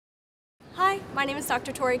My name is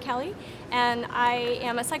Dr. Tori Kelley, and I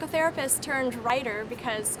am a psychotherapist turned writer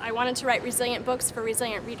because I wanted to write resilient books for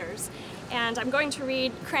resilient readers. And I'm going to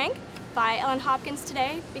read Crank by Ellen Hopkins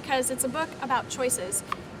today because it's a book about choices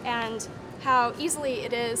and how easily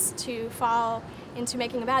it is to fall into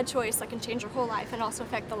making a bad choice that can change your whole life and also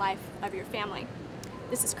affect the life of your family.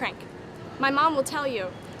 This is Crank. My mom will tell you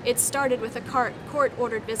it started with a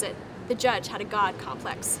court-ordered visit. The judge had a God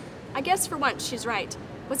complex. I guess for once she's right.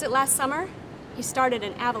 Was it last summer? He started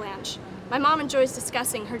an avalanche. My mom enjoys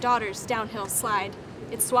discussing her daughter's downhill slide.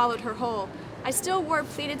 It swallowed her whole. I still wore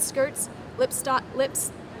pleated skirts, lip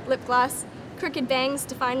gloss, crooked bangs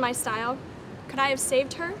defined my style. Could I have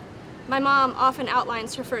saved her? My mom often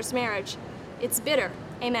outlines her first marriage. It's bitter,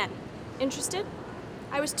 amen. Interested?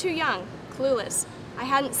 I was too young, clueless. I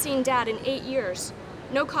hadn't seen Dad in 8 years.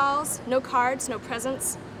 No calls, no cards, no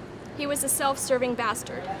presents. He was a self-serving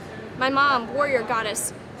bastard. My mom, warrior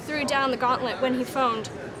goddess, threw down the gauntlet when he phoned.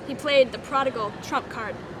 He played the prodigal trump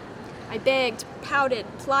card. I begged, pouted,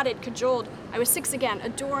 plotted, cajoled. I was 6 again,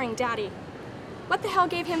 adoring Daddy. What the hell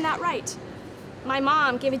gave him that right? My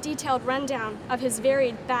mom gave a detailed rundown of his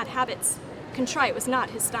varied bad habits. Contrite was not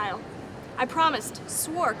his style. I promised,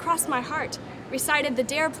 swore, crossed my heart, recited the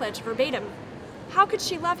DARE pledge verbatim. How could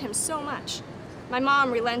she love him so much? My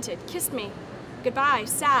mom relented, kissed me. Goodbye,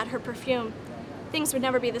 sad, her perfume. Things would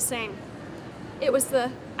never be the same.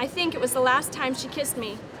 I think it was the last time she kissed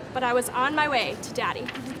me, but I was on my way to Daddy.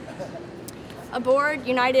 Aboard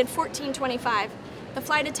United 1425, the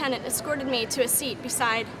flight attendant escorted me to a seat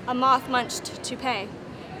beside a moth-munched toupee.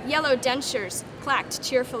 Yellow dentures clacked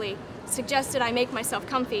cheerfully, suggested I make myself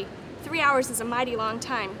comfy. 3 hours is a mighty long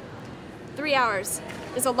time. 3 hours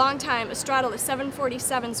is a long time astraddle a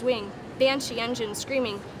 747's wing, banshee engine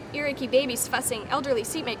screaming, Iraqi babies fussing, elderly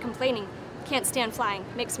seatmate complaining. Can't stand flying,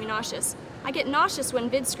 makes me nauseous. I get nauseous when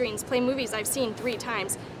vid screens play movies I've seen 3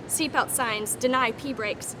 times, seatbelt signs deny pee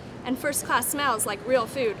breaks, and first class smells like real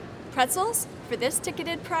food. Pretzels? For this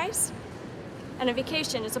ticketed price? And a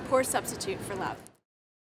vacation is a poor substitute for love.